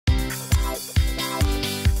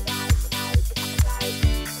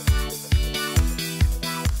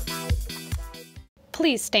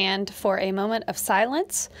please stand for a moment of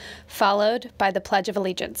silence, followed by the Pledge of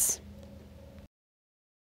Allegiance.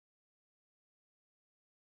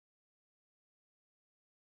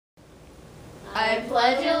 I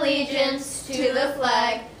pledge allegiance to the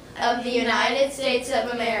flag of the United States of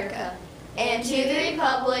America and to the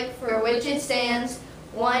republic for which it stands,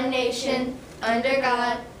 one nation, under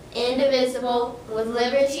God, indivisible, with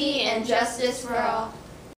liberty and justice for all.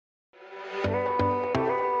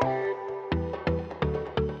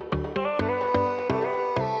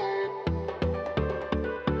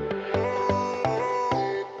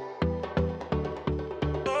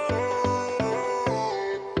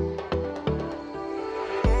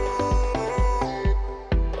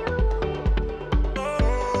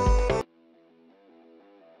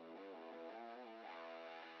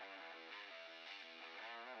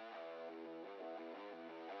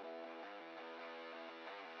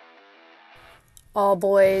 All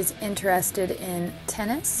boys interested in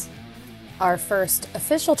tennis. Our first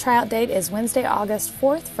official tryout date is Wednesday, August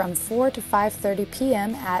 4th from 4 to 5:30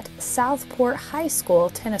 p.m. at Southport High School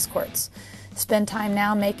tennis courts. Spend time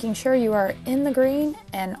now making sure you are in the green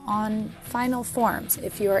and on final forms.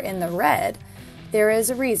 If you are in the red, there is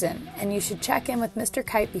a reason, and you should check in with Mr.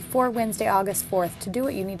 Kite before Wednesday, August 4th to do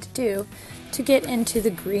what you need to do to get into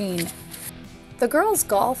the green. The girls'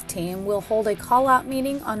 golf team will hold a call-out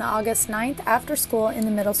meeting on August 9th after school in the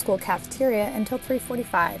middle school cafeteria until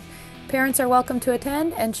 3:45. Parents are welcome to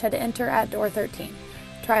attend and should enter at door 13.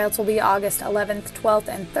 Tryouts will be August 11th, 12th,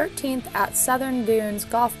 and 13th at Southern Dunes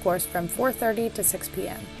Golf Course from 4:30 to 6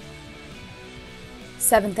 p.m.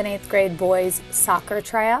 7th and 8th grade boys soccer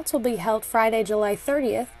tryouts will be held Friday, July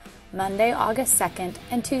 30th, Monday, August 2nd,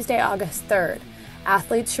 and Tuesday, August 3rd.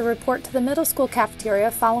 Athletes should report to the middle school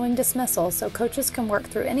cafeteria following dismissal so coaches can work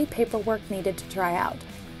through any paperwork needed to try out.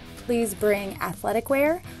 Please bring athletic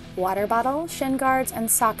wear, water bottle, shin guards,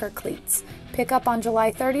 and soccer cleats. Pickup on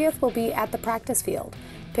July 30th will be at the practice field.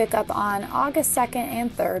 Pickup on August 2nd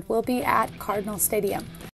and 3rd will be at Cardinal Stadium.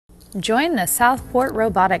 Join the Southport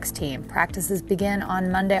Robotics team. Practices begin on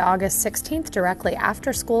Monday, August 16th, directly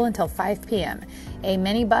after school until 5 p.m. A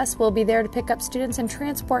minibus will be there to pick up students and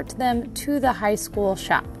transport them to the high school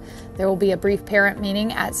shop. There will be a brief parent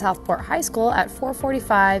meeting at Southport High School at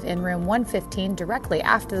 4:45 in room 115 directly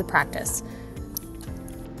after the practice.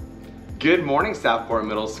 Good morning, Southport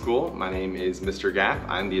Middle School. My name is Mr. Gaff.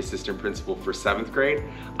 I'm the assistant principal for 7th grade.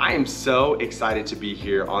 I am so excited to be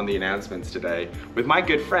here on the announcements today with my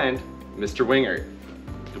good friend, Mr. Wingert.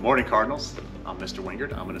 Good morning, Cardinals. I'm Mr.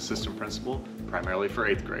 Wingert. I'm an assistant principal, primarily for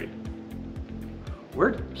 8th grade.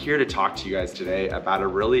 We're here to talk to you guys today about a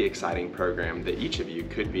really exciting program that each of you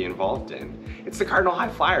could be involved in. It's the Cardinal High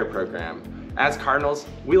Flyer program. As Cardinals,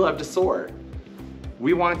 we love to soar.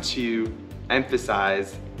 We want to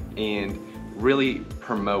emphasize and really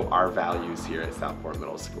promote our values here at Southport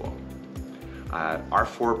Middle School. Our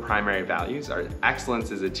 4 primary values are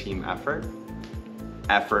excellence is a team effort,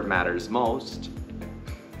 effort matters most,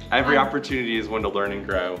 every opportunity is one to learn and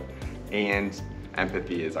grow, and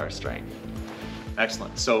empathy is our strength.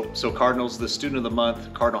 Excellent. So Cardinals, the Student of the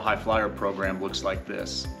Month Cardinal High Flyer program looks like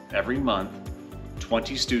this. Every month,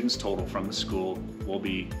 20 students total from the school will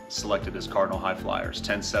be selected as Cardinal High Flyers,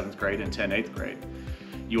 10 7th grade and 10 8th grade.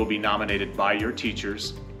 You will be nominated by your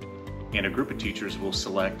teachers, and a group of teachers will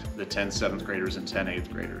select the 10 7th graders and 10 8th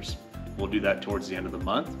graders. We'll do that towards the end of the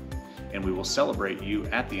month, and we will celebrate you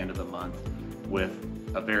at the end of the month with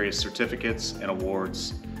various certificates and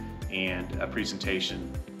awards and a presentation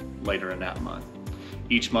later in that month.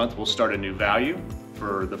 Each month we'll start a new value.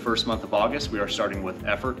 For the first month of August, we are starting with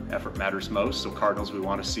effort. Effort matters most. So Cardinals, we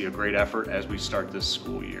want to see a great effort as we start this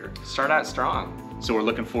school year. Start out strong. So we're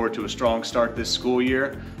looking forward to a strong start this school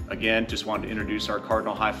year. Again, just wanted to introduce our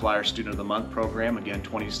Cardinal High Flyer Student of the Month program. Again,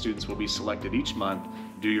 20 students will be selected each month.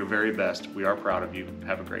 Do your very best. We are proud of you.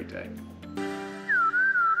 Have a great day.